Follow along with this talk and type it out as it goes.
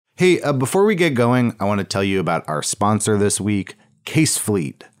Hey, before we get going, I want to tell you about our sponsor this week,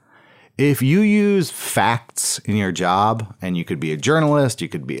 CaseFleet. If you use facts in your job, and you could be a journalist, you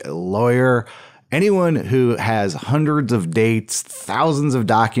could be a lawyer, anyone who has hundreds of dates, thousands of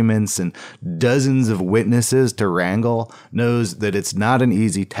documents, and dozens of witnesses to wrangle knows that it's not an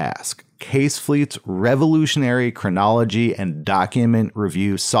easy task. CaseFleet's revolutionary chronology and document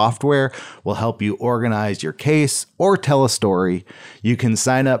review software will help you organize your case or tell a story. You can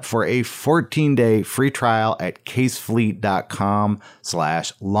sign up for a 14-day free trial at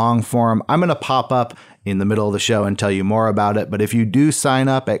casefleet.com/longform. I'm going to pop up in the middle of the show and tell you more about it. But if you do sign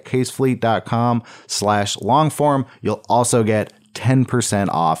up at casefleet.com/longform, you'll also get 10%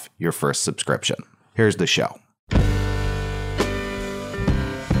 off your first subscription. Here's the show.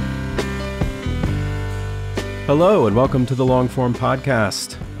 Hello and welcome to the Longform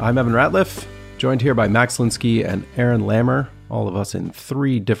Podcast. I'm Evan Ratliff, joined here by Max Linsky and Aaron Lammer, all of us in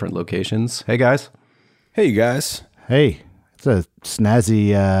 3 different locations. Hey guys. Hey you guys. Hey, it's a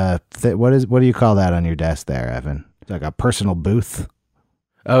snazzy, what do you call that on your desk there, Evan? It's like a personal booth?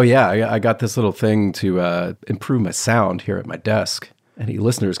 Oh yeah, I got this little thing to improve my sound here at my desk. Any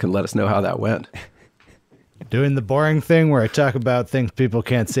listeners can let us know how that went. Doing the boring thing where I talk about things people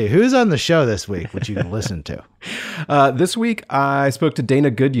can't see. Who's on the show this week, which you can listen to? This week, I spoke to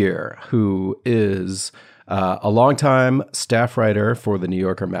Dana Goodyear, who is a longtime staff writer for the New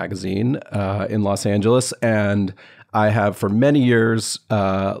Yorker magazine in Los Angeles. And I have for many years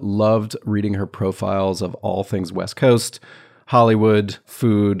loved reading her profiles of all things West Coast, Hollywood,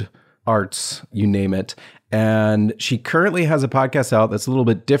 food, arts, you name it. And she currently has a podcast out that's a little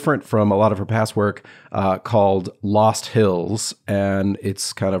bit different from a lot of her past work called Lost Hills. And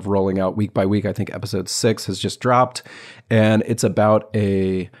it's kind of rolling out week by week. I think episode 6 has just dropped. And it's about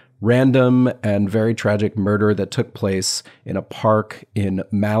a random and very tragic murder that took place in a park in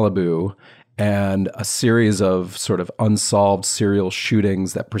Malibu and a series of sort of unsolved serial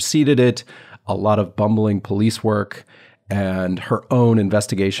shootings that preceded it, a lot of bumbling police work, and her own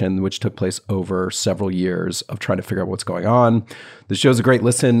investigation, which took place over several years of trying to figure out what's going on. The show's a great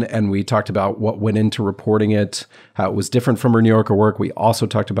listen, and we talked about what went into reporting it, how it was different from her New Yorker work. We also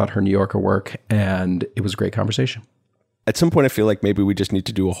talked about her New Yorker work, and it was a great conversation. At some point, I feel like maybe we just need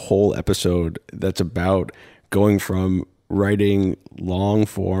to do a whole episode that's about going from writing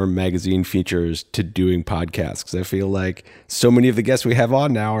long-form magazine features to doing podcasts, because I feel like so many of the guests we have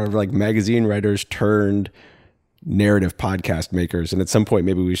on now are like magazine writers turned narrative podcast makers. And at some point,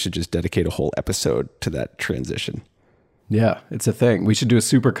 maybe we should just dedicate a whole episode to that transition. Yeah, it's a thing. We should do a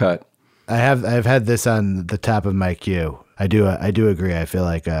supercut. I've had this on the top of my queue. I do agree. I feel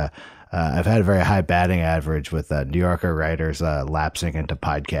like I've had a very high batting average with New Yorker writers lapsing into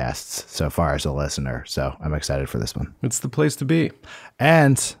podcasts so far as a listener. So I'm excited for this one. It's the place to be.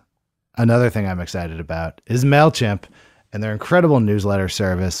 And another thing I'm excited about is MailChimp and their incredible newsletter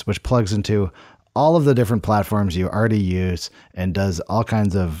service, which plugs into all of the different platforms you already use and does all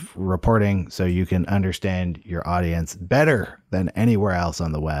kinds of reporting so you can understand your audience better than anywhere else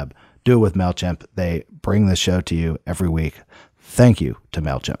on the web. Do it with MailChimp. They bring this show to you every week. Thank you to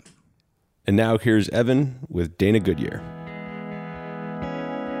MailChimp. And now here's Evan with Dana Goodyear.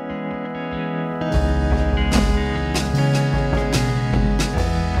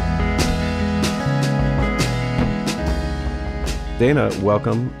 Dana,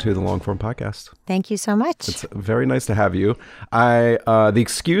 welcome to the Longform Podcast. Thank you so much. It's very nice to have you. The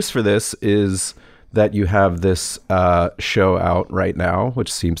excuse for this is that you have this show out right now,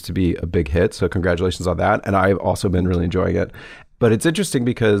 which seems to be a big hit. So congratulations on that. And I've also been really enjoying it. But it's interesting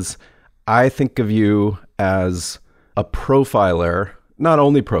because I think of you as a profiler, not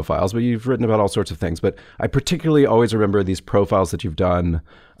only profiles, but you've written about all sorts of things. But I particularly always remember these profiles that you've done,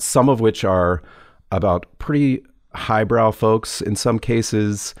 some of which are about pretty highbrow folks in some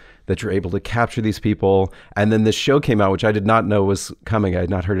cases, that you're able to capture these people. And then this show came out, which I did not know was coming. I had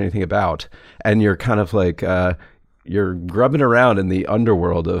not heard anything about. And you're kind of like, you're grubbing around in the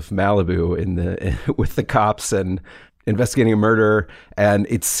underworld of Malibu with the cops and investigating a murder. And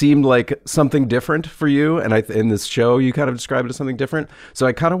it seemed like something different for you. And in this show, you kind of described it as something different. So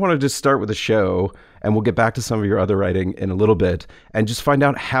I kind of want to just start with the show, and we'll get back to some of your other writing in a little bit, and just find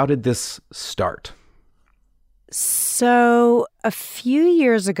out, how did this start? So a few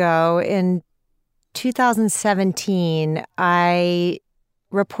years ago, in 2017, I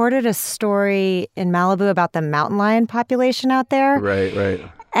reported a story in Malibu about the mountain lion population out there. Right.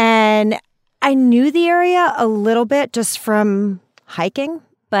 And I knew the area a little bit just from hiking,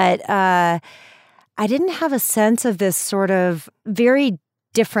 but I didn't have a sense of this sort of very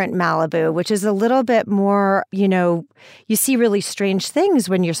different Malibu, which is a little bit more, you see really strange things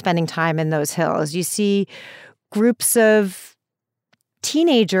when you're spending time in those hills. You see groups of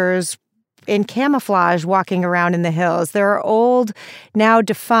teenagers in camouflage walking around in the hills. There are old, now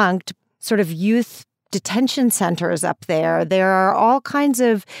defunct, sort of youth detention centers up there. There are all kinds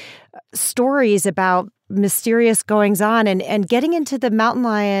of stories about mysterious goings-on. And getting into the mountain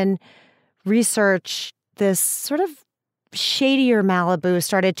lion research, this sort of shadier Malibu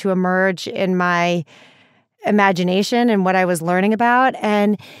started to emerge in my imagination and what I was learning about.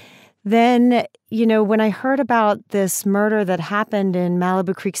 And then, when I heard about this murder that happened in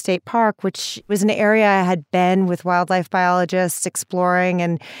Malibu Creek State Park, which was an area I had been with wildlife biologists exploring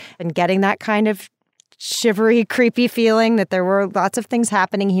and getting that kind of shivery, creepy feeling that there were lots of things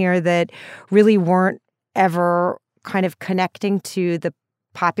happening here that really weren't ever kind of connecting to the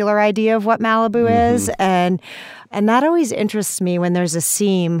popular idea of what Malibu is. And that always interests me when there's a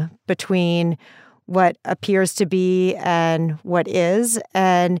seam between what appears to be and what is.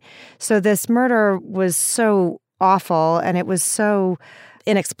 And so this murder was so awful and it was so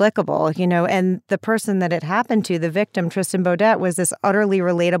inexplicable, and the person that it happened to, the victim, Tristan Beaudet, was this utterly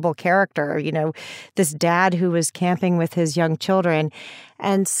relatable character, this dad who was camping with his young children.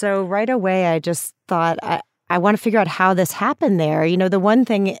 And so right away, I just thought, I want to figure out how this happened there. The one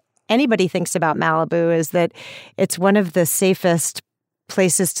thing anybody thinks about Malibu is that it's one of the safest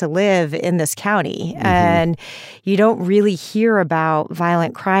places to live in this county. And you don't really hear about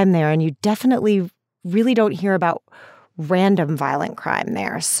violent crime there. And you definitely really don't hear about random violent crime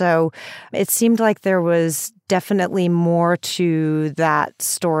there. So it seemed like there was definitely more to that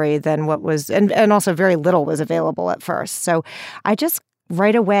story than what was, and also very little was available at first. So I just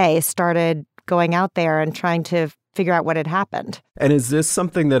right away started going out there and trying to figure out what had happened. And is this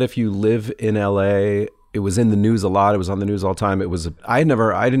something that if you live in LA, it was in the news a lot, it was on the news all the time,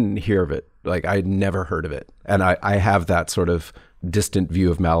 I didn't hear of it. Like, I'd never heard of it. And I have that sort of distant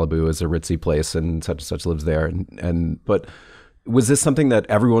view of Malibu as a ritzy place and such lives there. But was this something that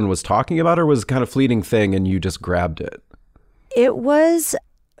everyone was talking about, or was it kind of fleeting thing and you just grabbed it? It was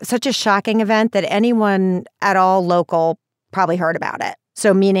such a shocking event that anyone at all local probably heard about it.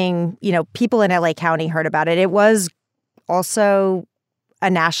 So meaning, people in LA County heard about it. It was also a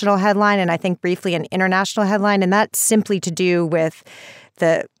national headline and I think briefly an international headline. And that's simply to do with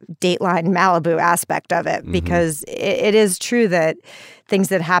the Dateline Malibu aspect of it, because it is true that things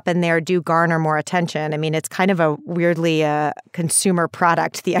that happen there do garner more attention. I mean, it's kind of a weirdly consumer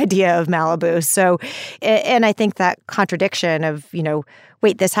product, the idea of Malibu. So, and I think that contradiction of,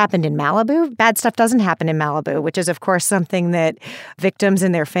 wait, this happened in Malibu? Bad stuff doesn't happen in Malibu, which is, of course, something that victims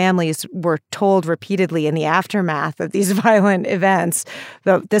and their families were told repeatedly in the aftermath of these violent events.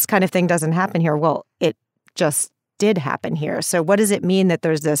 This kind of thing doesn't happen here. Well, it just did happen here. So what does it mean that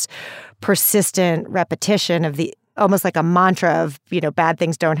there's this persistent repetition of the almost like a mantra of, bad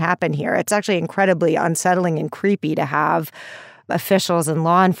things don't happen here? It's actually incredibly unsettling and creepy to have officials and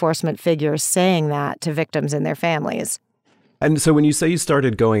law enforcement figures saying that to victims and their families. And so when you say you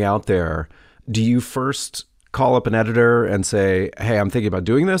started going out there, do you first call up an editor and say, hey, I'm thinking about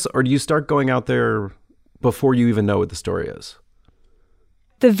doing this? Or do you start going out there before you even know what the story is?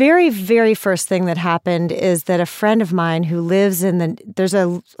 The very, very first thing that happened is that a friend of mine who lives there's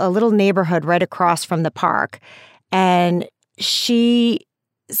a little neighborhood right across from the park. And she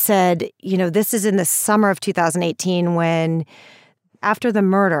said, this is in the summer of 2018 when, after the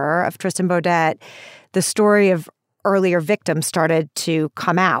murder of Tristan Beaudet, the story of earlier victims started to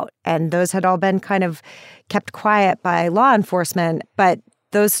come out. And those had all been kind of kept quiet by law enforcement. But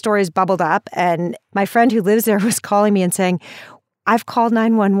those stories bubbled up. And my friend who lives there was calling me and saying, I've called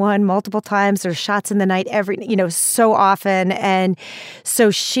 911 multiple times. There's shots in the night so often. And so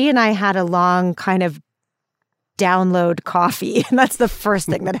she and I had a long kind of download coffee. And that's the first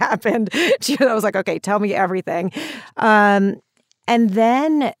thing that happened. I was like, okay, tell me everything. And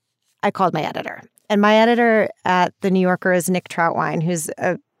then I called my editor. And my editor at The New Yorker is Nick Troutwine, who's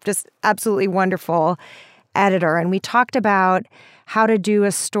a just absolutely wonderful editor. And we talked about how to do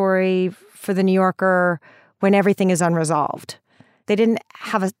a story for The New Yorker when everything is unresolved. They didn't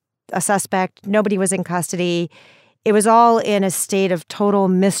have a suspect. Nobody was in custody. It was all in a state of total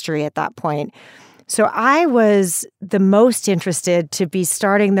mystery at that point. So I was the most interested to be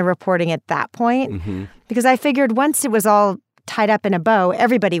starting the reporting at that point, because I figured once it was all tied up in a bow,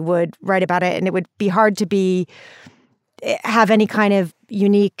 everybody would write about it, and it would be hard to have any kind of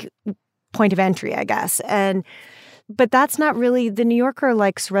unique point of entry, I guess. But that's not really, The New Yorker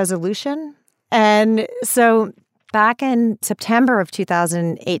likes resolution. And so back in September of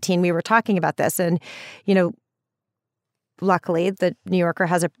 2018, we were talking about this, and, luckily, the New Yorker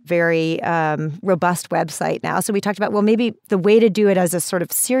has a very robust website now. So we talked about, well, maybe the way to do it as a sort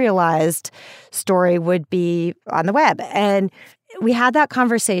of serialized story would be on the web. And we had that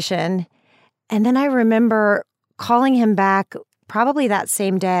conversation. And then I remember calling him back probably that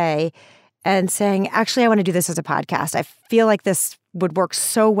same day and saying, actually, I want to do this as a podcast. I feel like this would work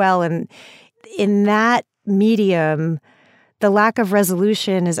so well. And in that medium, the lack of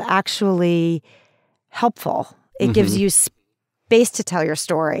resolution is actually helpful. It gives you space to tell your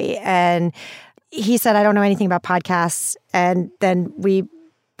story. And he said, I don't know anything about podcasts. And then the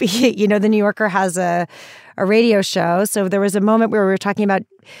New Yorker has a radio show. So there was a moment where we were talking about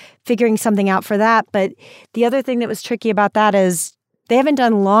figuring something out for that. But the other thing that was tricky about that is they haven't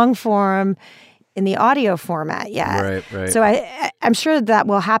done long form in the audio format yet. Right. So I'm sure that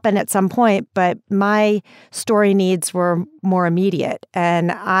will happen at some point, but my story needs were more immediate.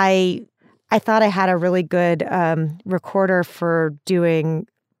 And I thought I had a really good recorder for doing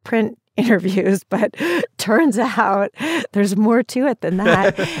print interviews, but turns out there's more to it than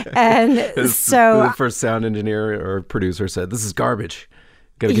that. And so the first sound engineer or producer said, "This is garbage.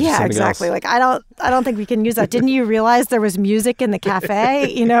 Gotta get you something exactly. else." Like I don't think we can use that. Didn't you realize there was music in the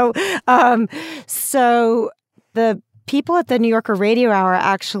cafe? So the people at the New Yorker Radio Hour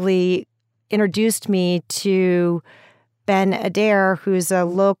actually introduced me to Ben Adair, who's a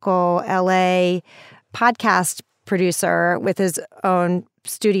local LA podcast producer with his own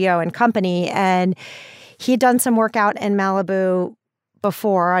studio and company. And he'd done some work out in Malibu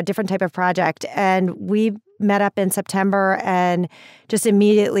before, a different type of project. And we met up in September and just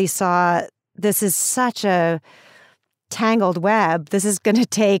immediately saw this is such a tangled web. This is going to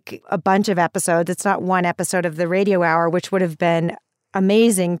take a bunch of episodes. It's not one episode of the Radio Hour, which would have been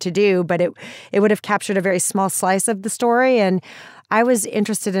amazing to do, but it would have captured a very small slice of the story. And I was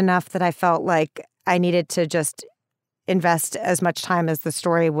interested enough that I felt like I needed to just invest as much time as the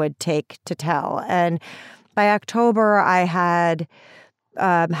story would take to tell. And by October, I had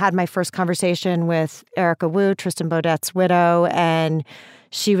had my first conversation with Erica Wu, Tristan Baudette's widow, and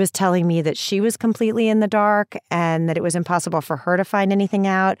she was telling me that she was completely in the dark and that it was impossible for her to find anything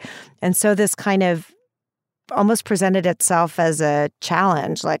out. And so this kind of almost presented itself as a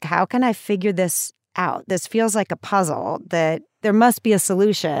challenge. Like, how can I figure this out? This feels like a puzzle, that there must be a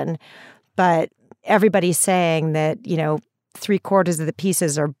solution, but everybody's saying that, 3/4 of the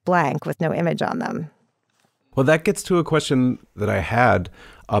pieces are blank with no image on them. Well, that gets to a question that I had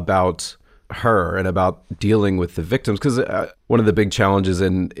about her and about dealing with the victims, because one of the big challenges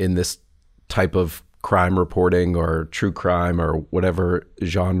in this type of crime reporting or true crime or whatever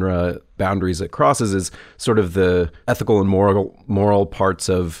genre boundaries it crosses is sort of the ethical and moral parts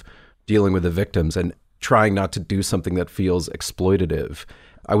of dealing with the victims and trying not to do something that feels exploitative.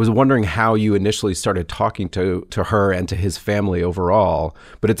 I was wondering how you initially started talking to her and to his family overall,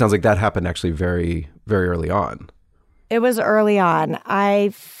 but it sounds like that happened actually very, very early on. It was early on.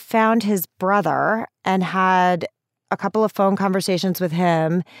 I found his brother and had a couple of phone conversations with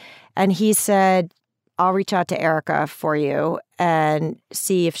him, and he said, I'll reach out to Erica for you and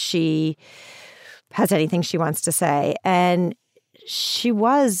see if she has anything she wants to say. And she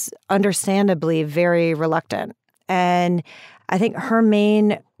was understandably very reluctant. And I think her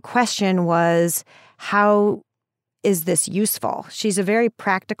main question was, how is this useful? She's a very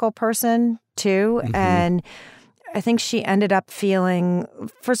practical person, too. Mm-hmm. And I think she ended up feeling,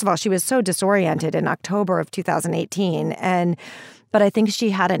 first of all, she was so disoriented in October of 2018. But I think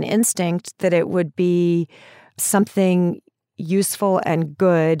she had an instinct that it would be something useful and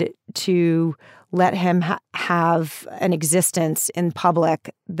good to let him have an existence in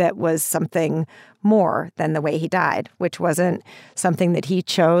public that was something more than the way he died, which wasn't something that he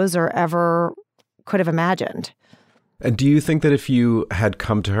chose or ever could have imagined. And do you think that if you had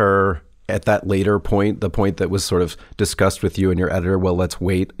come to her at that later point, the point that was sort of discussed with you and your editor, well, let's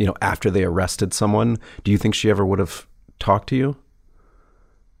wait, after they arrested someone, do you think she ever would have talked to you?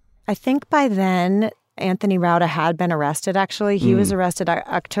 I think by then, Anthony Rauda had been arrested, actually. He was arrested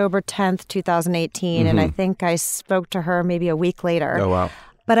October 10th, 2018, and I think I spoke to her maybe a week later. Oh, wow.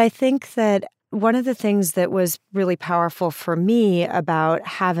 But I think that one of the things that was really powerful for me about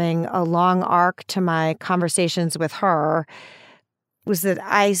having a long arc to my conversations with her was that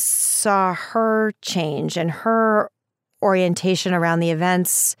I saw her change and her orientation around the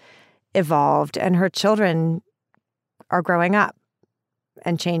events evolved, and her children are growing up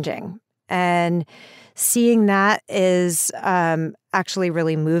and changing. And seeing that is actually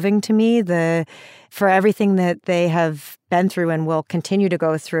really moving to me. For everything that they have been through and will continue to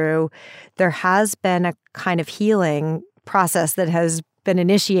go through, there has been a kind of healing process that has been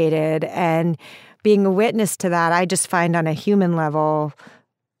initiated. And being a witness to that, I just find on a human level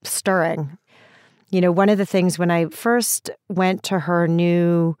stirring. One of the things when I first went to her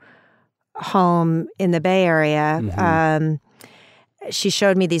new home in the Bay Area, she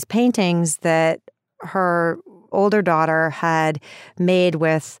showed me these paintings that her older daughter had made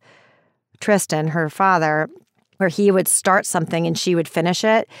with Tristan, her father, where he would start something and she would finish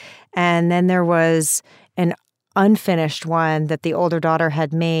it. And then there was an unfinished one that the older daughter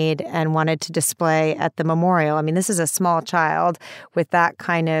had made and wanted to display at the memorial. I mean, this is a small child with that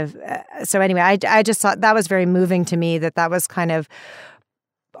kind of... so anyway, I just thought that was very moving to me, that was kind of...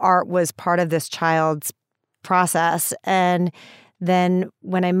 art was part of this child's process. And then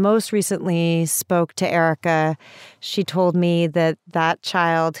when I most recently spoke to Erica, she told me that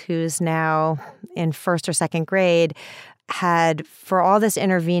child, who's now in first or second grade, had, for all this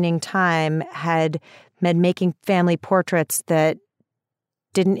intervening time, had been making family portraits that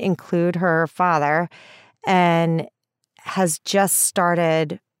didn't include her father, and has just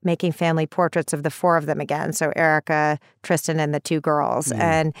started making family portraits of the four of them again. So Erica, Tristan, and the two girls.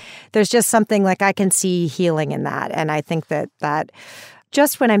 And there's just something like I can see healing in that. And I think that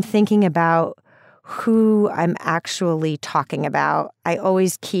just when I'm thinking about who I'm actually talking about, I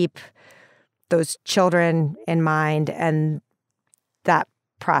always keep those children in mind and that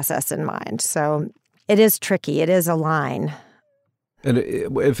process in mind. So it is tricky. It is a line. And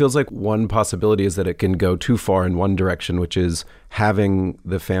it feels like one possibility is that it can go too far in one direction, which is having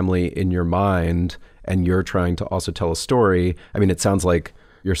the family in your mind and you're trying to also tell a story. I mean, it sounds like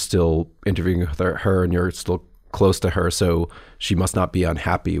you're still interviewing with her and you're still close to her, so she must not be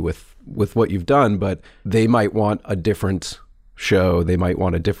unhappy with what you've done, but they might want a different show. They might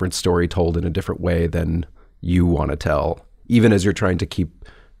want a different story told in a different way than you want to tell, even as you're trying to keep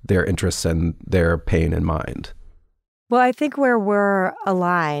their interests and their pain in mind. Well, I think where we're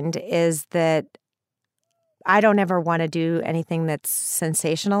aligned is that I don't ever want to do anything that's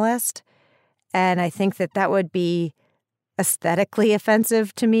sensationalist. And I think that would be aesthetically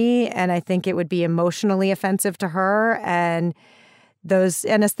offensive to me. And I think it would be emotionally offensive to her. And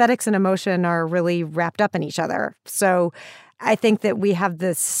aesthetics and emotion are really wrapped up in each other. So I think that we have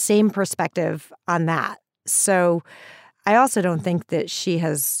the same perspective on that. So I also don't think that she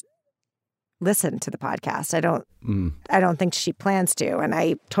has listen to the podcast. I don't think she plans to, and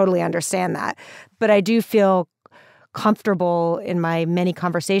I totally understand that. But I do feel comfortable in my many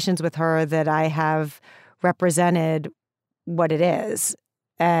conversations with her that I have represented what it is.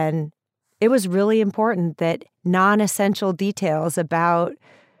 And it was really important that non-essential details about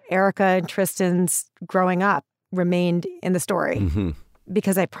Erica and Tristan's growing up remained in the story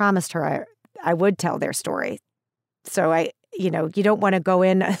because I promised her I would tell their story. So you don't want to go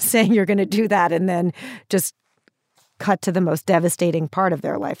in saying you're going to do that and then just cut to the most devastating part of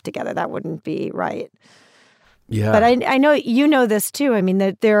their life together. That wouldn't be right. Yeah. But I know you know this too. I mean,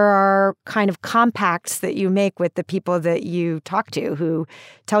 that there are kind of compacts that you make with the people that you talk to who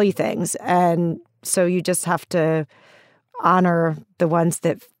tell you things. And so you just have to honor the ones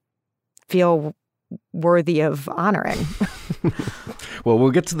that feel worthy of honoring. Well,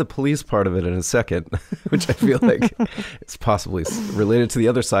 we'll get to the police part of it in a second, which I feel like is possibly related to the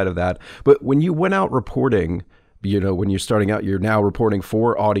other side of that. But when you went out reporting, when you're starting out, you're now reporting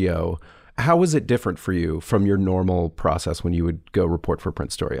for audio. How was it different for you from your normal process when you would go report for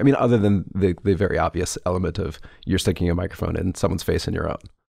print story? I mean, other than the very obvious element of you're sticking a microphone in someone's face and your own.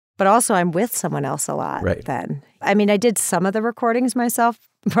 But also I'm with someone else a lot then. I mean, I did some of the recordings myself,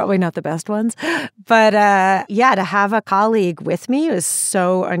 probably not the best ones. But to have a colleague with me was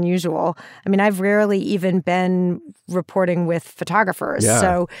so unusual. I mean, I've rarely even been reporting with photographers. Yeah.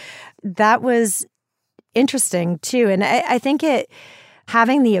 So that was interesting too. And I think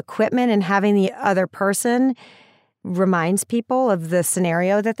having the equipment and having the other person reminds people of the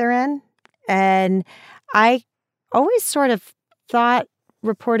scenario that they're in. And I always sort of thought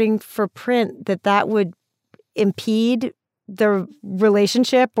reporting for print that would impede the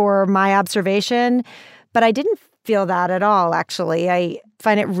relationship or my observation, but I didn't feel that at all, actually. I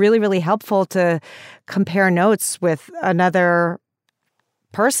find it really, really helpful to compare notes with another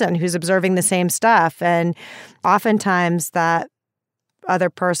person who's observing the same stuff. And oftentimes that other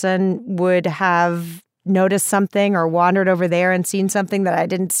person would have noticed something or wandered over there and seen something that I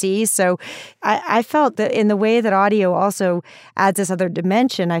didn't see. So I felt that in the way that audio also adds this other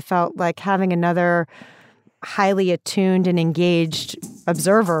dimension, I felt like having another highly attuned and engaged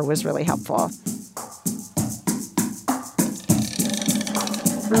observer was really helpful.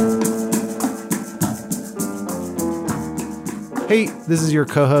 Hey, this is your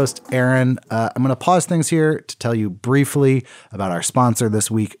co-host, Aaron. I'm going to pause things here to tell you briefly about our sponsor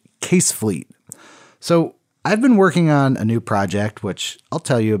this week, Case Fleet. So I've been working on a new project, which I'll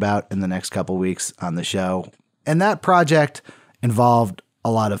tell you about in the next couple weeks on the show. And that project involved a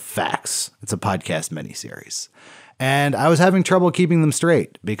lot of facts. It's a podcast miniseries. And I was having trouble keeping them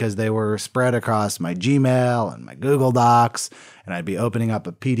straight because they were spread across my Gmail and my Google Docs, and I'd be opening up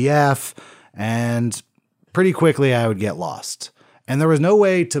a PDF, and pretty quickly I would get lost. And there was no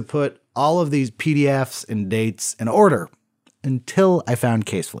way to put all of these PDFs and dates in order until I found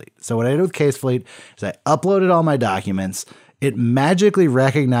CaseFleet. So what I did with CaseFleet is I uploaded all my documents. It magically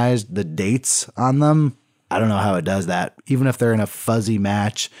recognized the dates on them. I don't know how it does that. Even if they're in a fuzzy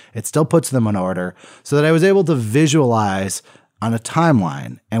match, it still puts them in order so that I was able to visualize on a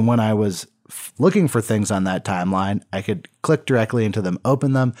timeline. And when I was looking for things on that timeline, I could click directly into them,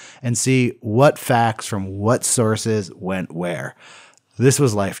 open them, and see what facts from what sources went where. This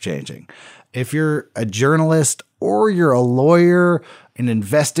was life-changing. If you're a journalist or you're a lawyer, an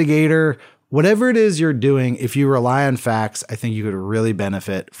investigator, whatever it is you're doing, if you rely on facts, I think you could really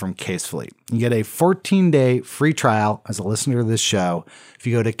benefit from CaseFleet. You get a 14-day free trial as a listener to this show if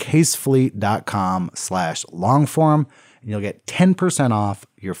you go to casefleet.com/longform, and you'll get 10% off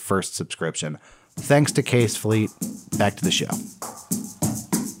your first subscription. Thanks to CaseFleet. Back to the show.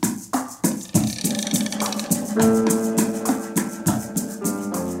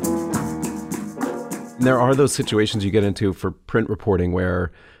 There are those situations you get into for print reporting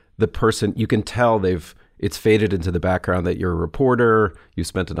where the person, you can tell it's faded into the background that you're a reporter, you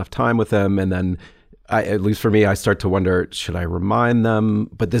spent enough time with them, and then at least for me, I start to wonder, should I remind them?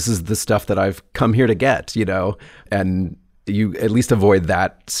 But this is the stuff that I've come here to get, and you at least avoid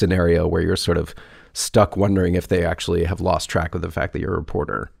that scenario where you're sort of stuck wondering if they actually have lost track of the fact that you're a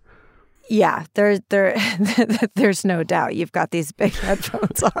reporter. Yeah, there's no doubt you've got these big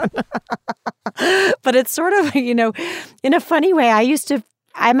headphones on. But it's sort of, in a funny way,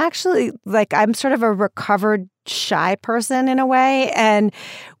 I'm sort of a recovered shy person in a way. And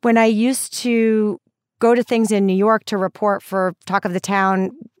when I used to go to things in New York to report for Talk of the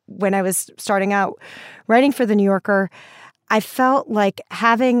Town, when I was starting out writing for The New Yorker, I felt like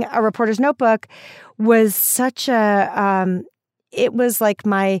having a reporter's notebook was such it was like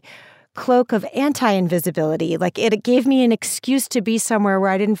my cloak of anti-invisibility. Like it gave me an excuse to be somewhere where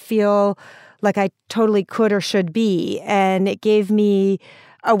I didn't feel like I totally could or should be. And it gave me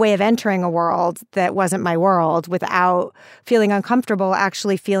a way of entering a world that wasn't my world without feeling uncomfortable,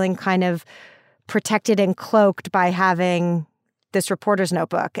 actually feeling kind of protected and cloaked by having this reporter's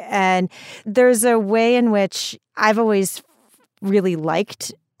notebook. And there's a way in which I've always really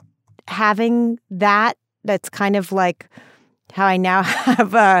liked having that. That's kind of like how I now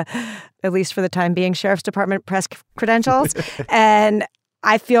have, at least for the time being, Sheriff's Department press credentials. And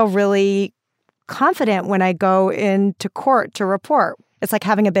I feel really confident when I go into court to report. It's like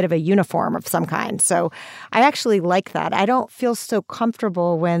having a bit of a uniform of some kind. So I actually like that. I don't feel so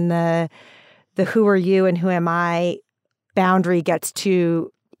comfortable when the who are you and who am I boundary gets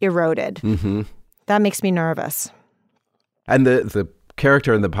too eroded. Mm-hmm. That makes me nervous. And the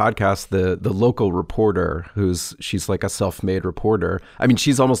character in the podcast, the local reporter, she's like a self-made reporter. I mean,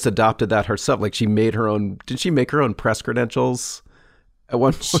 she's almost adopted that herself. Like did she make her own press credentials at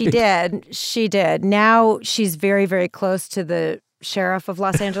one point? She did. Now she's very, very close to the sheriff of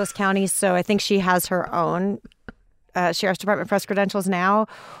Los Angeles County. So I think she has her own Sheriff's Department press credentials now.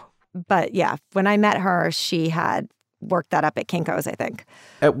 But yeah, when I met her, she had worked that up at Kinko's, I think.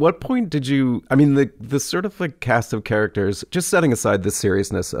 At what point did you, the sort of like cast of characters, just setting aside the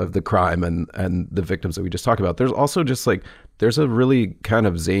seriousness of the crime and the victims that we just talked about, there's also just there's a really kind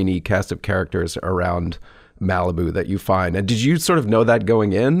of zany cast of characters around Malibu that you find. And did you sort of know that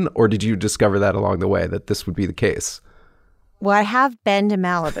going in, or did you discover that along the way that this would be the case? Well, I have been to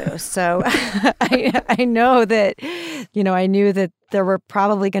Malibu, so I know that, I knew that there were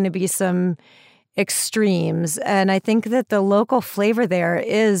probably going to be some extremes. And I think that the local flavor there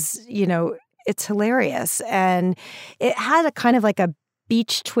is, it's hilarious. And it had a kind of like a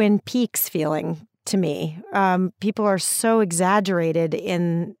beach Twin Peaks feeling to me. People are so exaggerated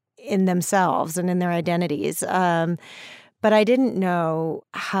in themselves and in their identities. But I didn't know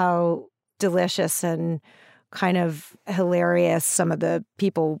how delicious and kind of hilarious some of the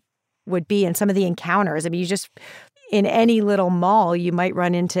people would be and some of the encounters. I mean, in any little mall, you might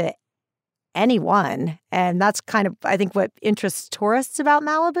run into anyone. And that's kind of, I think, what interests tourists about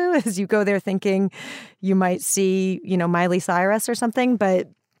Malibu is you go there thinking you might see, Miley Cyrus or something. But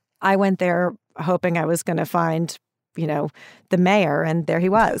I went there hoping I was going to find, the mayor, and there he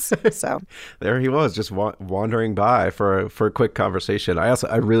was. So there he was, just wandering by for a quick conversation.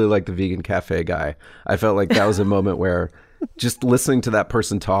 I really like the vegan cafe guy. I felt like that was a moment where just listening to that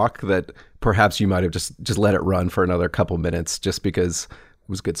person talk that perhaps you might have just let it run for another couple minutes just because it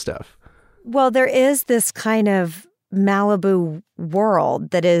was good stuff? Well, there is this kind of Malibu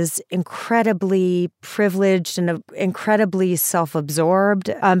world that is incredibly privileged and incredibly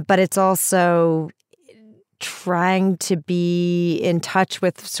self-absorbed, but it's also trying to be in touch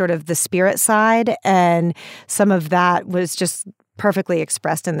with sort of the spirit side. And some of that was just perfectly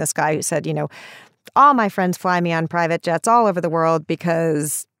expressed in this guy who said, all my friends fly me on private jets all over the world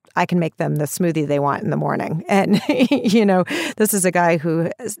because I can make them the smoothie they want in the morning. And, this is a guy who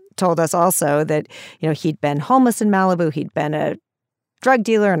has told us also that, he'd been homeless in Malibu. He'd been a drug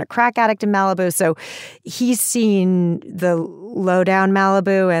dealer and a crack addict in Malibu. So he's seen the low down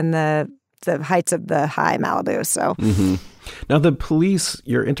Malibu and the heights of the high Malibu. So Now the police,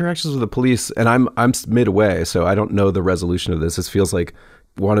 your interactions with the police, and I'm midway, so I don't know the resolution of this. This feels like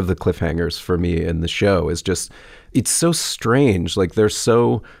one of the cliffhangers for me in the show is just, it's so strange. Like they're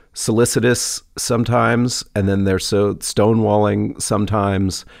so solicitous sometimes, and then they're so stonewalling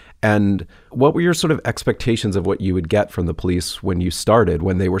sometimes. And what were your sort of expectations of what you would get from the police when you started,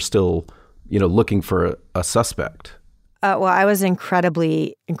 when they were still, looking for a suspect? Well, I was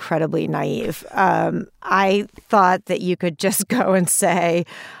incredibly, incredibly naive. I thought that you could just go and say,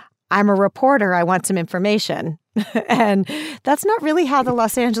 I'm a reporter, I want some information. And that's not really how the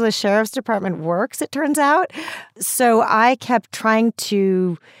Los Angeles Sheriff's Department works, it turns out. So I kept trying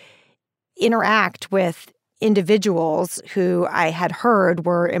to interact with individuals who I had heard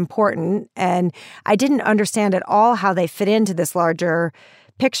were important, and I didn't understand at all how they fit into this larger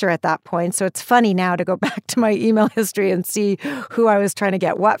picture at that point. So it's funny now to go back to my email history and see who I was trying to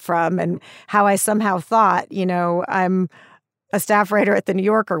get what from, and how I somehow thought, I'm a staff writer at the New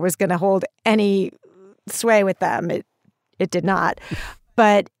Yorker was going to hold any sway with them. It did not.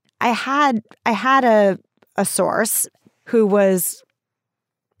 But I had a source who was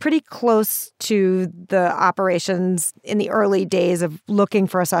pretty close to the operations in the early days of looking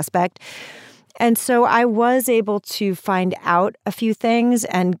for a suspect. And so I was able to find out a few things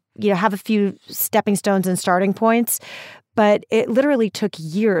and, have a few stepping stones and starting points. But it literally took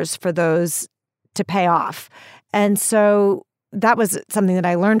years for those to pay off. And so that was something that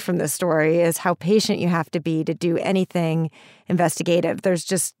I learned from this story, is how patient you have to be to do anything investigative. There's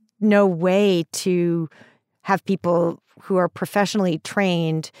just no way to have people who are professionally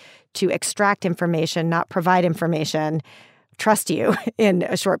trained to extract information, not provide information, trust you in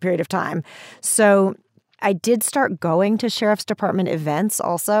a short period of time. So I did start going to Sheriff's Department events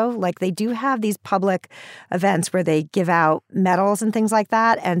also. Like they do have these public events where they give out medals and things like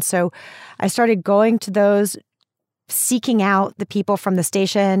that. And so I started going to those, seeking out the people from the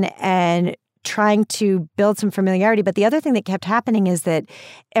station and trying to build some familiarity. But the other thing that kept happening is that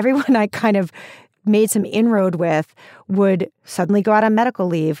everyone I kind of made some inroad with would suddenly go out on medical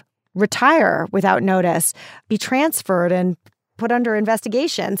leave, retire without notice, be transferred and put under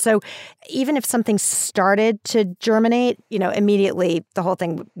investigation. So even if something started to germinate, immediately the whole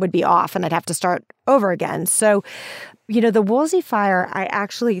thing would be off and I'd have to start over again. So, the Woolsey fire, I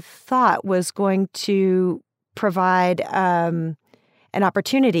actually thought was going to provide an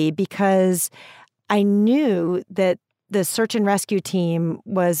opportunity, because I knew that the search and rescue team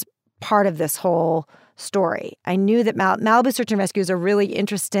was part of this whole story. I knew that Malibu Search and Rescue is a really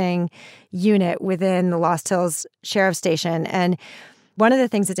interesting unit within the Lost Hills Sheriff's Station. And one of the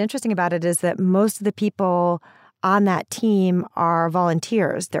things that's interesting about it is that most of the people on that team are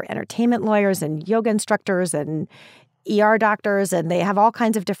volunteers. They're entertainment lawyers and yoga instructors and ER doctors, and they have all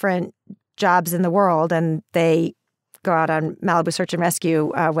kinds of different jobs in the world, and they go out on Malibu Search and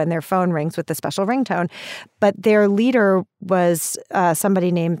Rescue when their phone rings with the special ringtone. But their leader was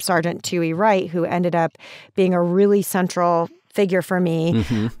somebody named Sergeant Tui Wright, who ended up being a really central figure for me.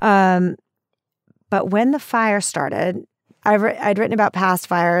 Mm-hmm. But when the fire started, I'd written about past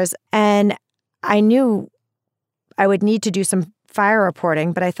fires, and I knew I would need to do some fire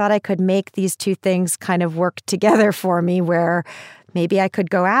reporting, but I thought I could make these two things kind of work together for me, where maybe I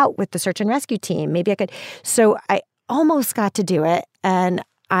could go out with the search and rescue team. Maybe I could. So I almost got to do it. And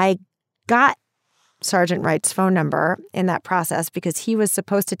I got Sergeant Wright's phone number in that process because he was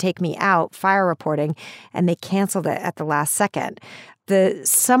supposed to take me out fire reporting, and they canceled it at the last second.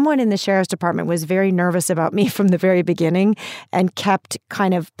 Someone in the sheriff's department was very nervous about me from the very beginning and kept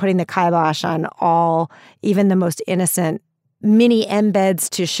kind of putting the kibosh on all, even the most innocent mini embeds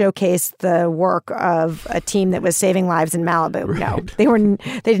to showcase the work of a team that was saving lives in Malibu. Right. No,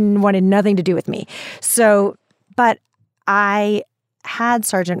 they wanted nothing to do with me. So, but I had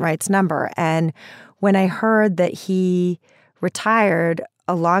Sergeant Wright's number, and when I heard that he retired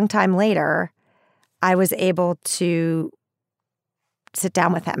a long time later, I was able to sit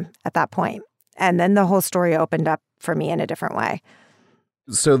down with him at that point. And then the whole story opened up for me in a different way.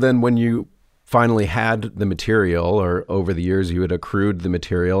 So then when you finally had the material, or over the years you had accrued the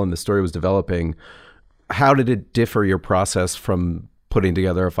material and the story was developing, how did it differ your process from putting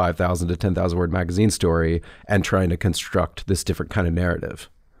together a 5,000 to 10,000 word magazine story and trying to construct this different kind of narrative?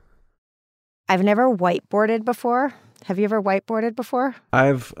 I've never whiteboarded before. Have you ever whiteboarded before?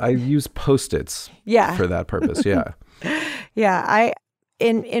 I've used Post-its for that purpose. Yeah. Yeah.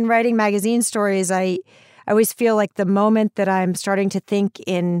 In writing magazine stories, I always feel like the moment that I'm starting to think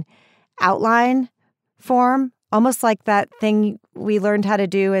in outline form, almost like that thing we learned how to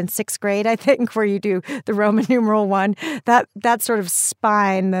do in 6th grade, I think, where you do the Roman numeral 1, that sort of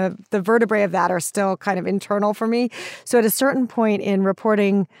spine, the vertebrae of that are still kind of internal for me. So at a certain point in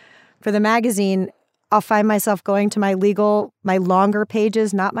reporting for the magazine, I'll find myself going to my longer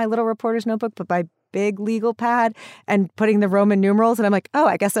pages, not my little reporter's notebook, but my big legal pad, and putting the Roman numerals. And I'm like, oh,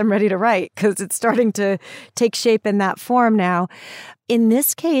 I guess I'm ready to write, because it's starting to take shape in that form now. In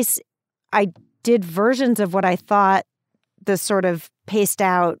this case, I did versions of what I thought the sort of paced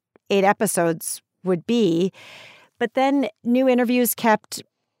out 8 episodes would be. But then new interviews kept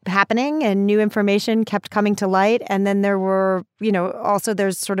happening and new information kept coming to light. And then there were, also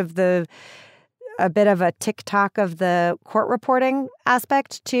there's sort of a bit of a tick-tock of the court reporting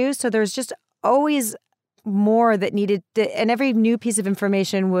aspect too. So there's just always more that needed to, and every new piece of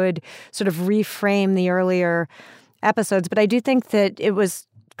information would sort of reframe the earlier episodes. But I do think that it was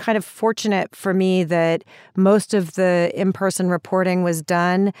kind of fortunate for me that most of the in-person reporting was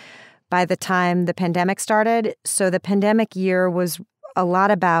done by the time the pandemic started. So the pandemic year was a lot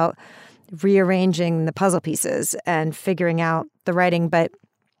about rearranging the puzzle pieces and figuring out the writing. But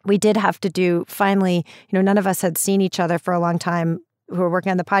we did have to do, finally, none of us had seen each other for a long time who were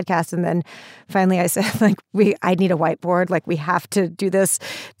working on the podcast. And then finally I said, I need a whiteboard. We have to do this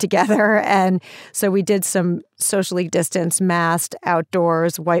together. And so we did some socially distanced, masked,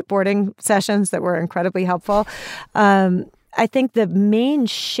 outdoors whiteboarding sessions that were incredibly helpful. I think the main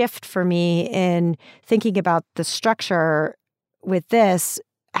shift for me in thinking about the structure with this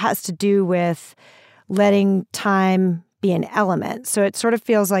has to do with letting time be an element. So it sort of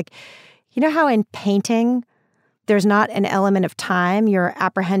feels like, how in painting, there's not an element of time. You're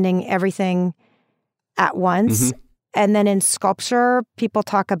apprehending everything at once. Mm-hmm. And then in sculpture, people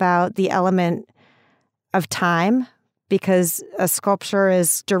talk about the element of time because a sculpture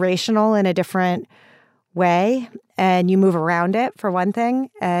is durational in a different way. And you move around it, for one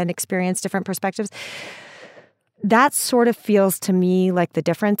thing, and experience different perspectives. That sort of feels to me like the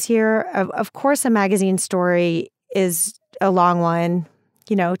difference here. Of course, a magazine story is a long one,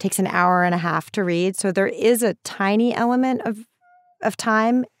 takes an hour and a half to read. So there is a tiny element of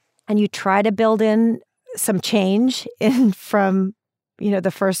time, and you try to build in some change in from,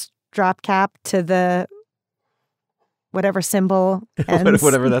 the first drop cap to the whatever symbol ends.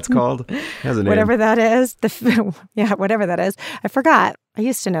 Whatever that's called. Has a name. Whatever that is. Whatever that is. I forgot. I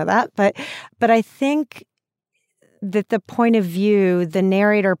used to know that. But I think that the point of view, the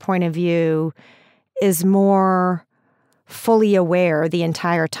narrator point of view, is more fully aware the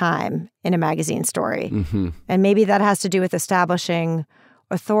entire time in a magazine story. Mm-hmm. And maybe that has to do with establishing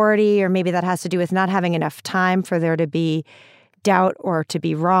authority, or maybe that has to do with not having enough time for there to be doubt or to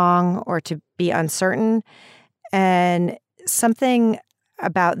be wrong or to be uncertain. And something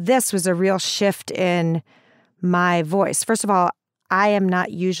about this was a real shift in my voice. First of all, I am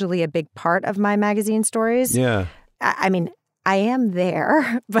not usually a big part of my magazine stories. Yeah. I mean, I am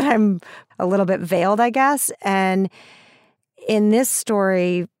there, but I'm a little bit veiled, I guess. And in this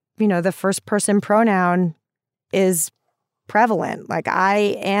story, the first person pronoun is prevalent.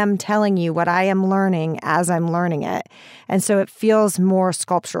 I am telling you what I am learning as I'm learning it. And so it feels more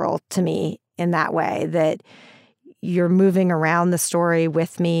sculptural to me in that way, that you're moving around the story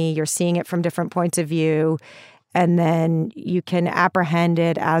with me, you're seeing it from different points of view, and then you can apprehend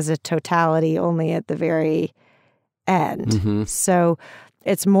it as a totality only at the very end. Mm-hmm. So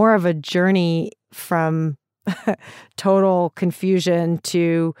it's more of a journey from total confusion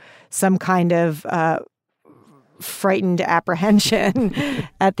to some kind of frightened apprehension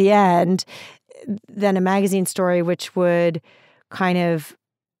at the end than a magazine story, which would kind of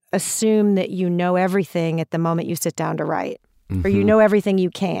assume that you know everything at the moment you sit down to write, mm-hmm. or you know everything you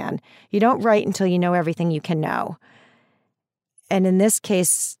can. You don't write until you know everything you can know. And in this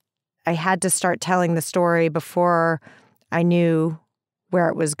case, I had to start telling the story before I knew where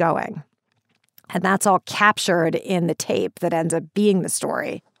it was going. And that's all captured in the tape that ends up being the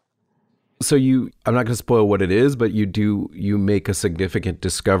story. So I'm not going to spoil what it is, but you make a significant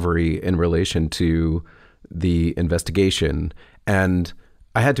discovery in relation to the investigation. And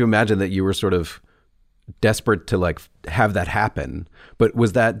I had to imagine that you were sort of desperate to like have that happen. But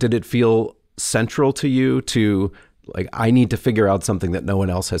did it feel central to you to like, I need to figure out something that no one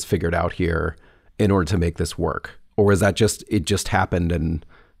else has figured out here in order to make this work? Or was that it just happened and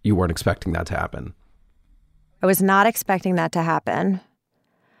you weren't expecting that to happen? I was not expecting that to happen.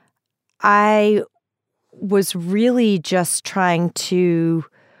 I was really just trying to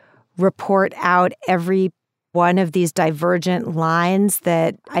report out every one of these divergent lines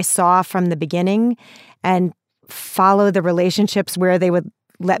that I saw from the beginning and follow the relationships where they would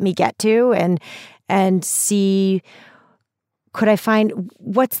let me get to and see, could I find,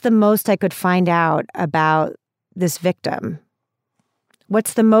 what's the most I could find out about this victim?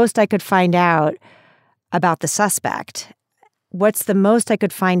 What's the most I could find out about the suspect? What's the most I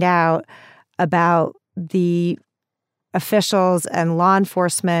could find out about the officials and law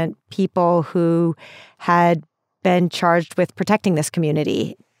enforcement people who had been charged with protecting this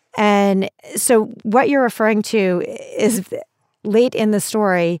community? And so what you're referring to is late in the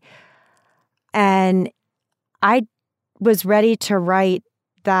story, and I was ready to write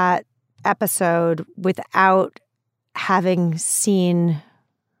that episode without having seen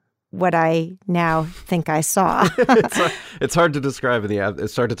what I now think I saw. It's hard to describe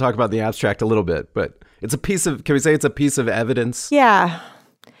it's hard to talk about the abstract a little bit, but it's a piece of, can we say it's a piece of evidence? Yeah.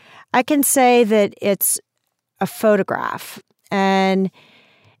 I can say that it's a photograph, and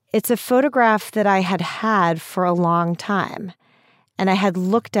it's a photograph that I had for a long time, and I had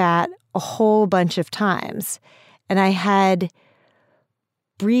looked at a whole bunch of times, and I had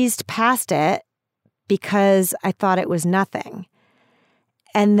breezed past it because I thought it was nothing.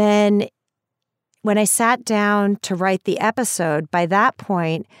 And then when I sat down to write the episode, by that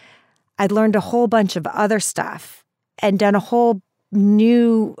point, I'd learned a whole bunch of other stuff and done a whole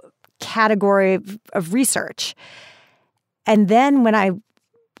new category of research. And then when I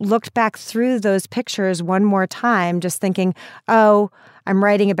looked back through those pictures one more time, just thinking, oh, I'm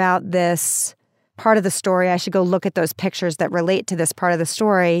writing about this part of the story, I should go look at those pictures that relate to this part of the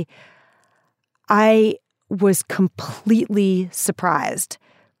story, I was completely surprised,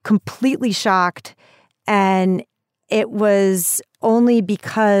 completely shocked. And it was only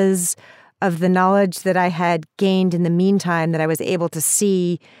because of the knowledge that I had gained in the meantime that I was able to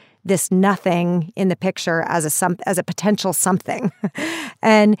see this nothing in the picture as a potential something.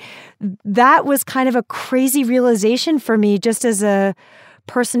 And that was kind of a crazy realization for me, just as a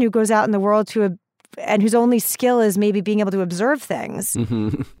person who goes out in the world and whose only skill is maybe being able to observe things,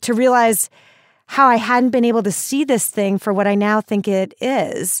 to realize how I hadn't been able to see this thing for what I now think it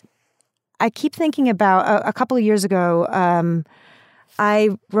is. I keep thinking about a couple of years ago, I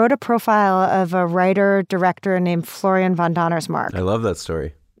wrote a profile of a writer-director named Florian von Donnersmarck. I love that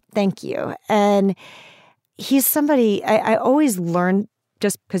story. Thank you. And he's somebody I always learn,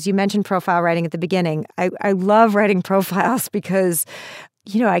 just because you mentioned profile writing at the beginning. I love writing profiles because,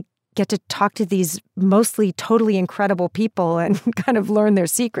 I get to talk to these mostly totally incredible people and kind of learn their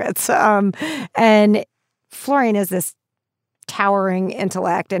secrets. And Florian is this towering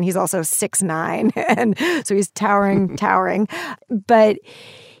intellect, and he's also 6'9", and so he's towering. But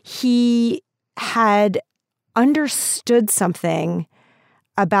he had understood something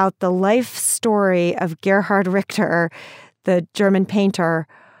about the life story of Gerhard Richter, the German painter,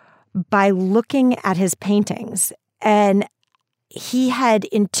 by looking at his paintings. And he had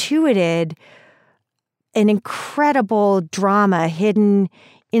intuited an incredible drama hidden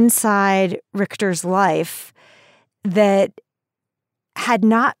inside Richter's life that had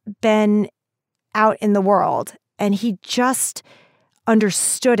not been out in the world. And he just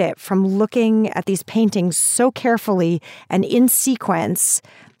understood it from looking at these paintings so carefully and in sequence,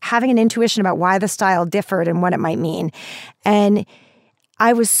 having an intuition about why the style differed and what it might mean. And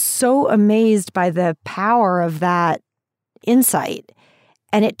I was so amazed by the power of that insight.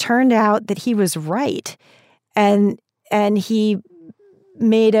 And it turned out that he was right. And he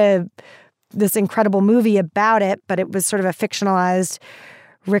made this incredible movie about it, but it was sort of a fictionalized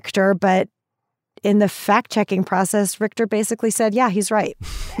Richter. But in the fact-checking process, Richter basically said, yeah, he's right.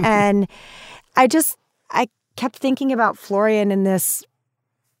 And I kept thinking about Florian in this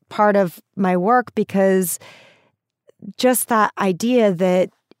part of my work, because just that idea that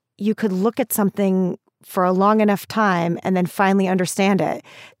you could look at something for a long enough time and then finally understand it.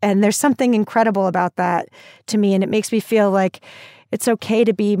 And there's something incredible about that to me. And it makes me feel like it's okay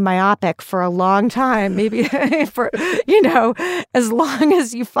to be myopic for a long time, maybe for, as long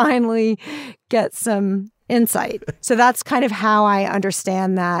as you finally get some insight. So that's kind of how I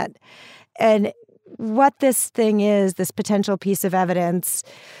understand that. And what this thing is, this potential piece of evidence,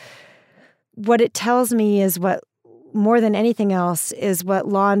 what it tells me is what more than anything else is what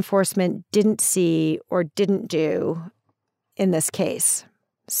law enforcement didn't see or didn't do in this case.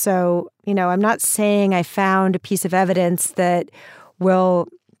 So, I'm not saying I found a piece of evidence that will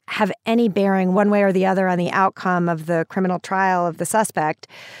have any bearing one way or the other on the outcome of the criminal trial of the suspect.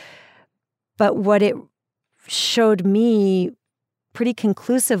 But what it showed me pretty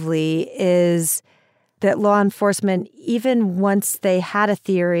conclusively is that law enforcement, even once they had a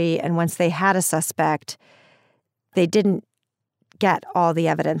theory and once they had a suspect, they didn't get all the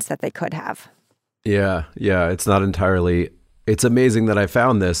evidence that they could have. Yeah. It's not entirely, it's amazing that I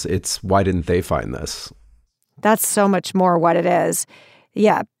found this. It's why didn't they find this? That's so much more what it is.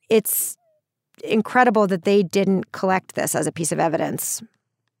 Yeah, it's incredible that they didn't collect this as a piece of evidence,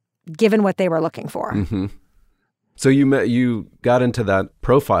 given what they were looking for. Mm-hmm. So you got into that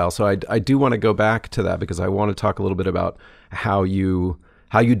profile. So I do want to go back to that because I want to talk a little bit about how you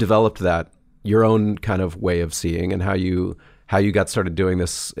developed that, your own kind of way of seeing, and how you got started doing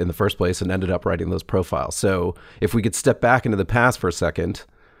this in the first place and ended up writing those profiles. So if we could step back into the past for a second,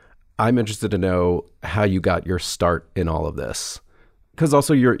 I'm interested to know how you got your start in all of this. Because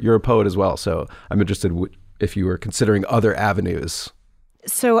also you're a poet as well. So I'm interested if you were considering other avenues.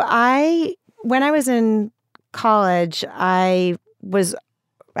 So when I was in college, I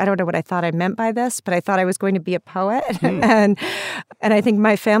don't know what I thought I meant by this, but I thought I was going to be a poet. And I think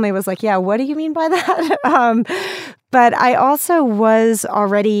my family was like, yeah, what do you mean by that? But I also was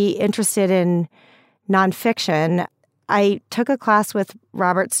already interested in nonfiction. I took a class with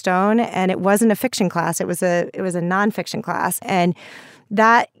Robert Stone, and it wasn't a fiction class. It was a nonfiction class. And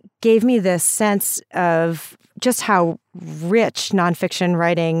that gave me this sense of just how rich nonfiction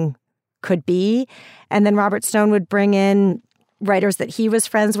writing could be. And then Robert Stone would bring in writers that he was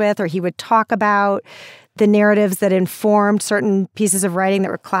friends with, or he would talk about the narratives that informed certain pieces of writing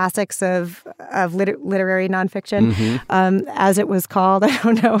that were classics of literary nonfiction, as it was called. I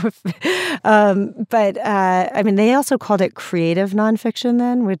don't know if, but they also called it creative nonfiction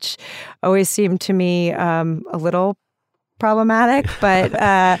then, which always seemed to me a little problematic. But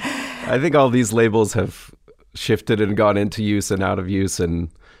I think all these labels have shifted and gone into use and out of use, and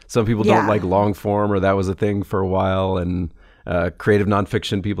some people don't like long form, or that was a thing for a while, and creative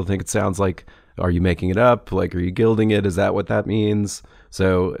nonfiction, people think it sounds like, are you making it up? Like, are you gilding it? Is that what that means?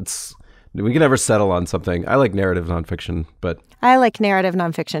 So we can never settle on something. I like narrative nonfiction, but I like narrative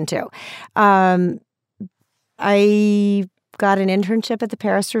nonfiction too. I got an internship at the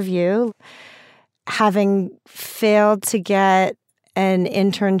Paris Review, having failed to get an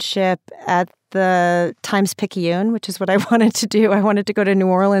internship at the Times-Picayune, which is what I wanted to do. I wanted to go to New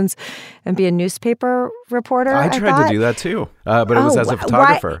Orleans and be a newspaper reporter. I tried to do that too, but it was as a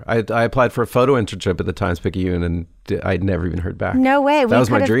photographer. I applied for a photo internship at the Times-Picayune, and I'd never even heard back. No way. That was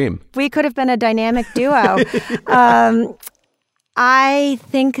my dream. We could have been a dynamic duo. I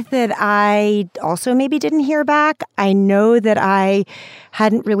think that I also maybe didn't hear back. I know that I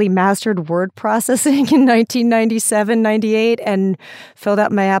hadn't really mastered word processing in 1997, 98, and filled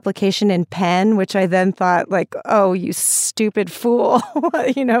out my application in pen, which I then thought, like, oh, you stupid fool.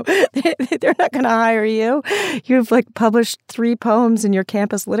 They're not going to hire you. You've published 3 poems in your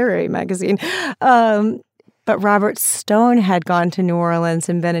campus literary magazine. But Robert Stone had gone to New Orleans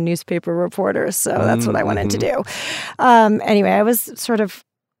and been a newspaper reporter, so that's what I wanted to do. Anyway, I was sort of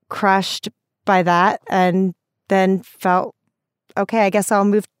crushed by that, and then felt, okay, I guess I'll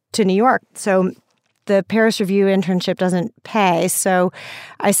move to New York. So the Paris Review internship doesn't pay, so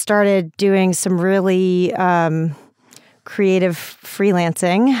I started doing some really creative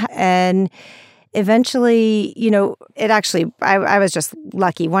freelancing, and eventually, I was just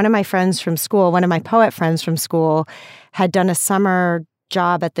lucky. One of my friends from school, one of my poet friends from school, had done a summer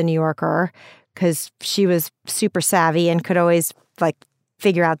job at the New Yorker because she was super savvy and could always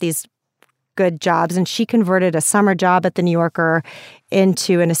figure out these good jobs. And she converted a summer job at the New Yorker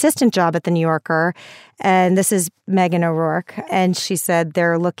into an assistant job at the New Yorker. And this is Megan O'Rourke. And she said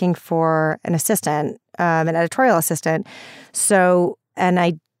they're looking for an assistant, an editorial assistant. So, and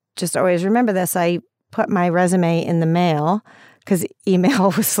I just always remember this. I put my resume in the mail because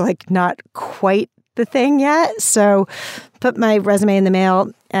email was not quite the thing yet. So put my resume in the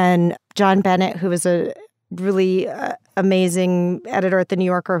mail, and John Bennett, who was a really amazing editor at the New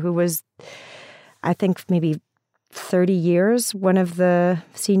Yorker, who was, I think, maybe 30 years, one of the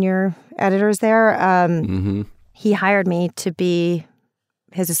senior editors there, he hired me to be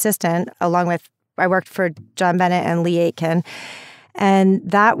his assistant along with, I worked for John Bennett and Lee Aitken. And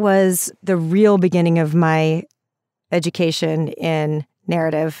that was the real beginning of my education in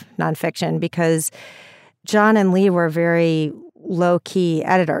narrative nonfiction, because John and Lee were very low-key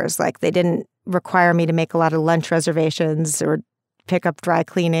editors. They didn't require me to make a lot of lunch reservations or pick up dry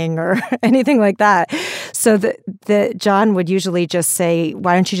cleaning or anything like that. So the John would usually just say,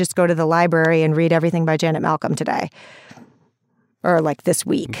 why don't you just go to the library and read everything by Janet Malcolm today? Or like this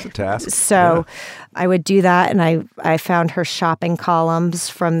week. It's a task. So I would do that, and I found her shopping columns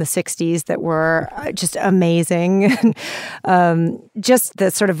from the 60s that were just amazing. Just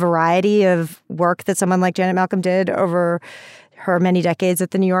the sort of variety of work that someone like Janet Malcolm did over her many decades at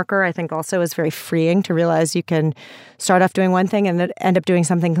the New Yorker, I think also is very freeing to realize you can start off doing one thing and then end up doing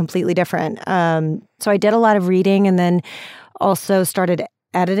something completely different. So I did a lot of reading, and then also started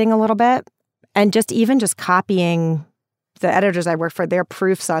editing a little bit, and just copying the editors I worked for, their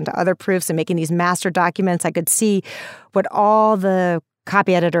proofs onto other proofs and making these master documents. I could see what all the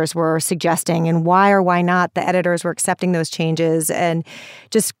copy editors were suggesting and why or why not the editors were accepting those changes. And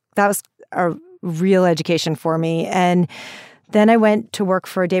just that was a real education for me. And then I went to work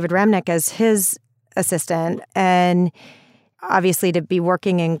for David Remnick as his assistant. And obviously to be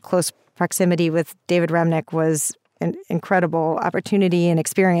working in close proximity with David Remnick was an incredible opportunity and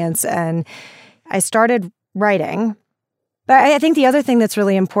experience. And I started writing. But I think the other thing that's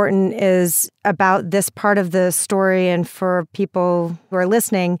really important is about this part of the story, and for people who are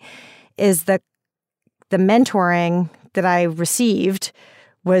listening, is that the mentoring that I received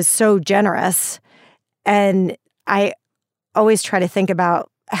was so generous. And I always try to think about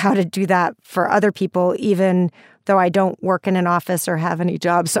how to do that for other people, even though I don't work in an office or have any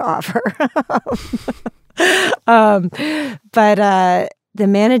jobs to offer. But the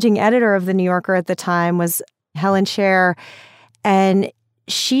managing editor of The New Yorker at the time was Helen Scher, and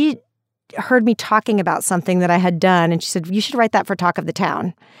she heard me talking about something that I had done, and she said, you should write that for Talk of the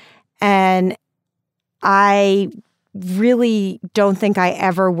Town. And I really don't think I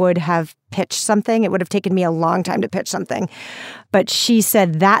ever would have pitched something. It would have taken me a long time to pitch something. But she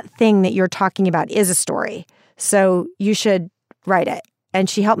said, that thing that you're talking about is a story, so you should write it. And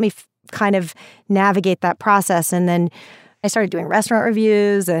she helped me kind of navigate that process. And then I started doing restaurant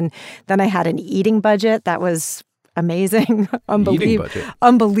reviews, and then I had an eating budget that was amazing,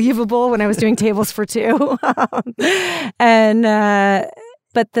 unbelievable when I was doing tables for two. But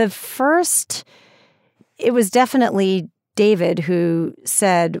it was definitely David who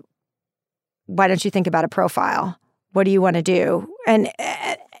said, why don't you think about a profile? What do you want to do? And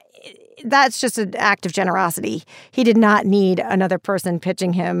that's just an act of generosity. He did not need another person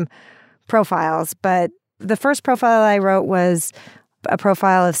pitching him profiles, but the first profile I wrote was a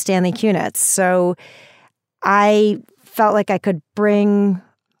profile of Stanley Kunitz. So I felt like I could bring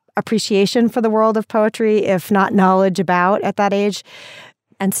appreciation for the world of poetry, if not knowledge about, at that age.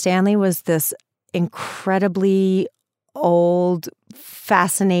 And Stanley was this incredibly old,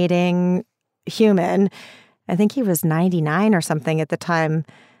 fascinating human. I think he was 99 or something at the time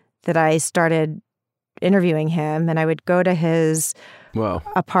that I started interviewing him. And I would go to his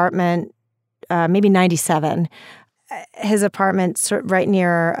apartment, maybe 97, his apartment right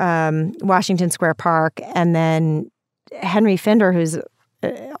near Washington Square Park. And then Henry Finder, who's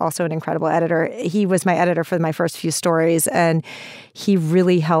also an incredible editor, he was my editor for my first few stories. And he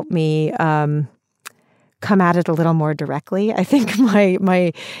really helped me come at it a little more directly. I think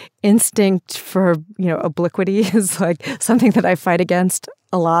my instinct for, obliquity is like something that I fight against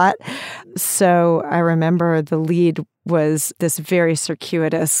a lot. So I remember the lead was this very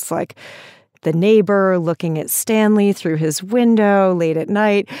circuitous, like, the neighbor looking at Stanley through his window late at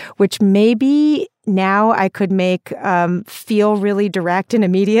night, which maybe now I could make feel really direct and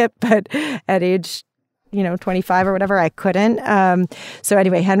immediate, but at age 25 or whatever, I couldn't. So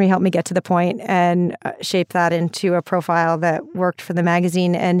anyway, Henry helped me get to the point and shape that into a profile that worked for the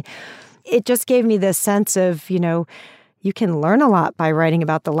magazine. And it just gave me this sense of, you can learn a lot by writing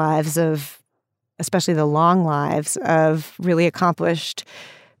about the lives of, especially the long lives of really accomplished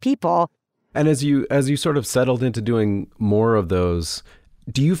people. And as you sort of settled into doing more of those,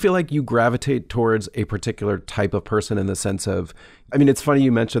 do you feel like you gravitate towards a particular type of person in the sense of, it's funny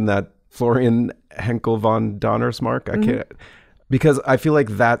you mentioned that Florian Henkel von Donnersmarck. I can't, because I feel like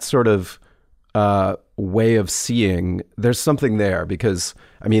that sort of way of seeing, there's something there because,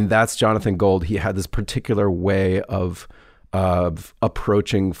 that's Jonathan Gold. He had this particular way of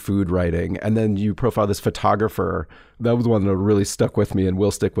approaching food writing. And then you profile this photographer. That was one that really stuck with me and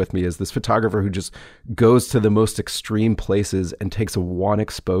will stick with me, is this photographer who just goes to the most extreme places and takes one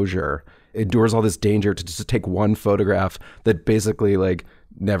exposure, endures all this danger to just take one photograph that basically like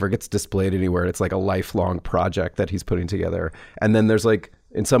never gets displayed anywhere. It's like a lifelong project that he's putting together. And then there's like,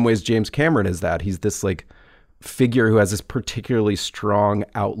 in some ways, James Cameron is that. He's this like figure who has this particularly strong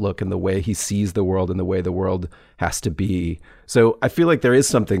outlook in the way he sees the world and the way the world has to be. So I feel like there is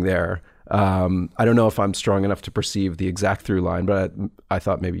something there. I don't know if I'm strong enough to perceive the exact through line, but I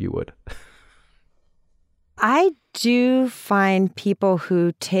thought maybe you would. I do find people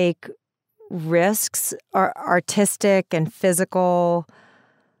who take risks, or artistic and physical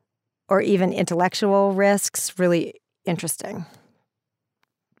or even intellectual risks, really interesting.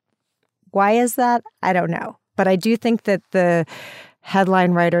 Why is that? I don't know. But I do think that the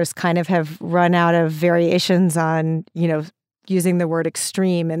headline writers kind of have run out of variations on, using the word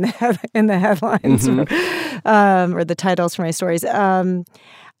extreme in the headlines or the titles for my stories.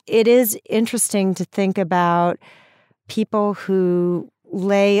 It is interesting to think about people who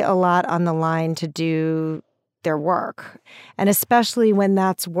lay a lot on the line to do their work, and especially when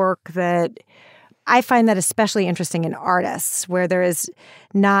that's work that I find that especially interesting in artists, where there is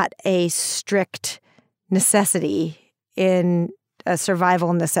not a strict necessity in a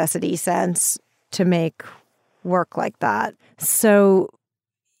survival necessity sense to make work like that. So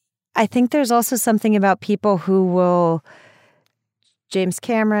I think there's also something about people who will, James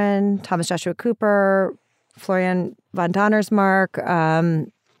Cameron, Thomas Joshua Cooper, Florian von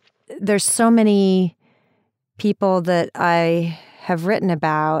Donnersmarck, there's so many people that I have written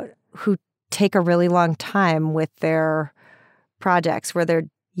about who take a really long time with their projects, where they're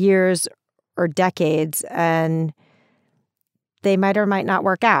years or decades, and they might or might not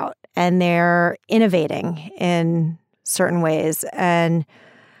work out, and they're innovating in certain ways. And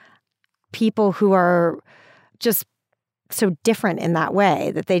people who are just so different in that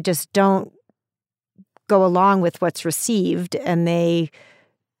way that they just don't go along with what's received, and they,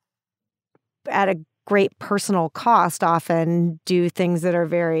 at a great personal cost, often do things that are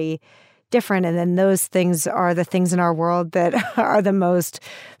very different. And then those things are the things in our world that are the most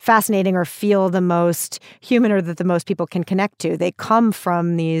fascinating or feel the most human, or that the most people can connect to. They come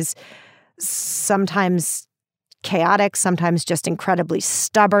from these sometimes chaotic, sometimes just incredibly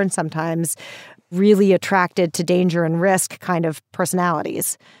stubborn, sometimes really attracted to danger and risk kind of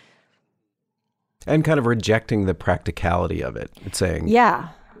personalities. And kind of rejecting the practicality of it. It's saying, yeah,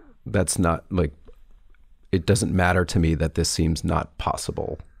 that's not, like, it doesn't matter to me that this seems not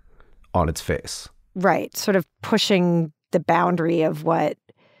possible on its face. Right. Sort of pushing the boundary of what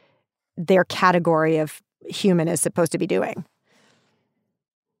their category of human is supposed to be doing.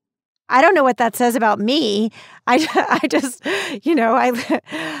 I don't know what that says about me. I just,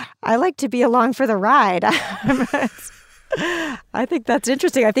 I like to be along for the ride. I think that's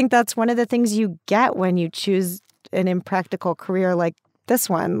interesting. I think that's one of the things you get when you choose an impractical career like this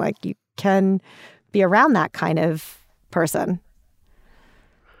one. Like, you can be around that kind of person.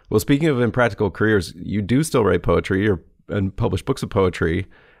 Well, speaking of impractical careers, you do still write poetry and publish books of poetry.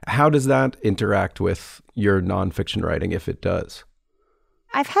 How does that interact with your nonfiction writing, if it does?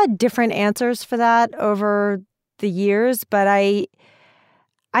 I've had different answers for that over the years, but I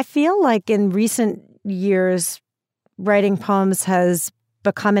feel like in recent years, writing poems has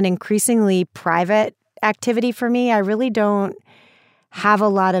become an increasingly private activity for me. I really don't have a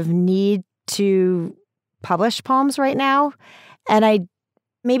lot of need to publish poems right now. And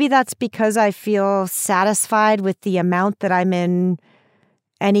maybe that's because I feel satisfied with the amount that I'm in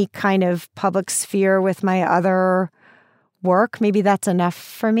any kind of public sphere with my other work. Maybe that's enough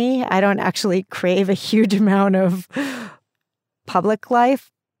for me. I don't actually crave a huge amount of public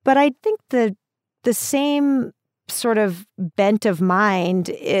life. But I think the same sort of bent of mind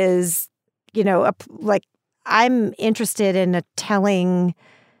is, like, I'm interested in a telling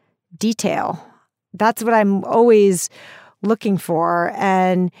detail. That's what I'm always looking for.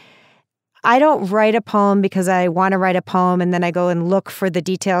 And I don't write a poem because I want to write a poem and then I go and look for the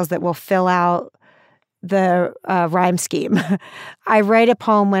details that will fill out the rhyme scheme. I write a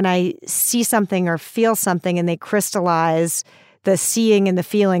poem when I see something or feel something, and they crystallize, the seeing and the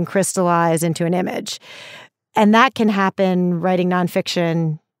feeling crystallize into an image. And that can happen writing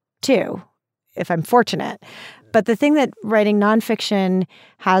nonfiction too, if I'm fortunate. But the thing that writing nonfiction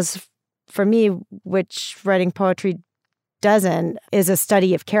has for me, which writing poetry doesn't, is a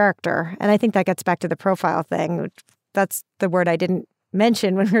study of character. And I think that gets back to the profile thing. That's the word I didn't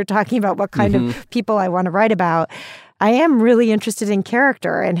mention when we were talking about what kind of people I want to write about. I am really interested in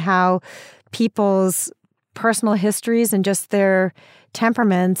character and how people's personal histories and just their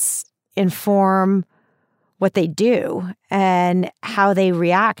temperaments inform what they do and how they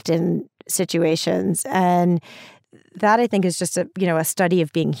react in situations. And that, I think, is just a study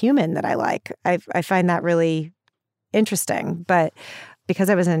of being human that I like. I find that really interesting. But because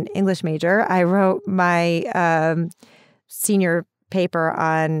I was an English major, I wrote my senior paper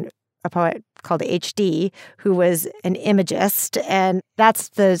on a poet called H.D., who was an imagist. And that's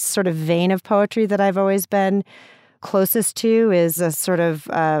the sort of vein of poetry that I've always been closest to is a sort of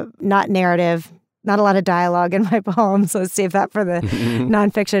not narrative, not a lot of dialogue in my poems, so save that for the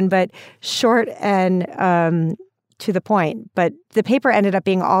nonfiction, but short and to the point. But the paper ended up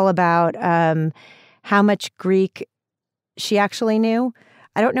being all about how much Greek she actually knew.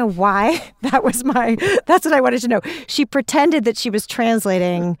 I don't know why. That's what I wanted to know. She pretended that she was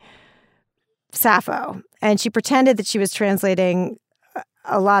translating Sappho, and she pretended that she was translating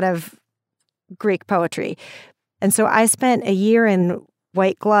a lot of Greek poetry. And so I spent a year in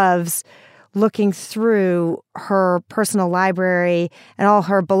white gloves looking through her personal library and all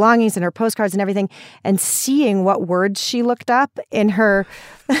her belongings and her postcards and everything and seeing what words she looked up in her,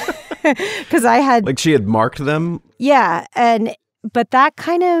 because I had... Like she had marked them? Yeah. But that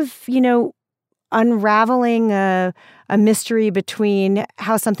kind of, unraveling a mystery between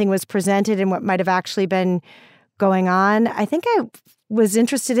how something was presented and what might have actually been going on, I think I was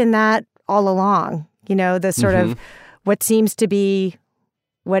interested in that all along, the sort of what seems to be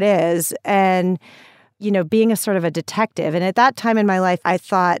what is, and, being a sort of a detective. And at that time in my life, I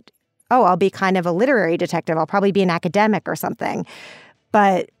thought, oh, I'll be kind of a literary detective. I'll probably be an academic or something.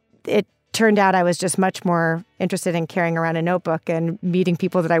 But it turned out I was just much more interested in carrying around a notebook and meeting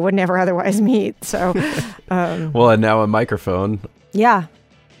people that I would never otherwise meet. So, well, and now a microphone. Yeah,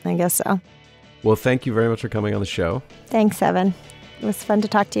 I guess so. Well, thank you very much for coming on the show. Thanks, Evan. It was fun to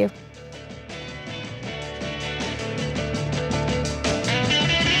talk to you.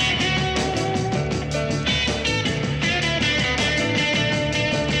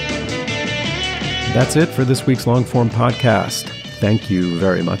 That's it for this week's long-form podcast. Thank you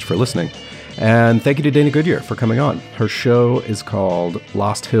very much for listening. And thank you to Dana Goodyear for coming on. Her show is called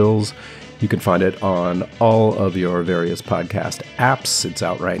Lost Hills. You can find it on all of your various podcast apps. It's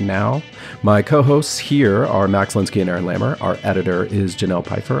out right now. My co-hosts here are Max Linsky and Aaron Lammer. Our editor is Janelle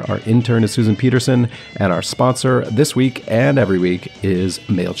Pfeiffer. Our intern is Susan Peterson. And our sponsor this week and every week is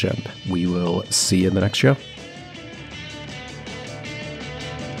MailChimp. We will see you in the next show.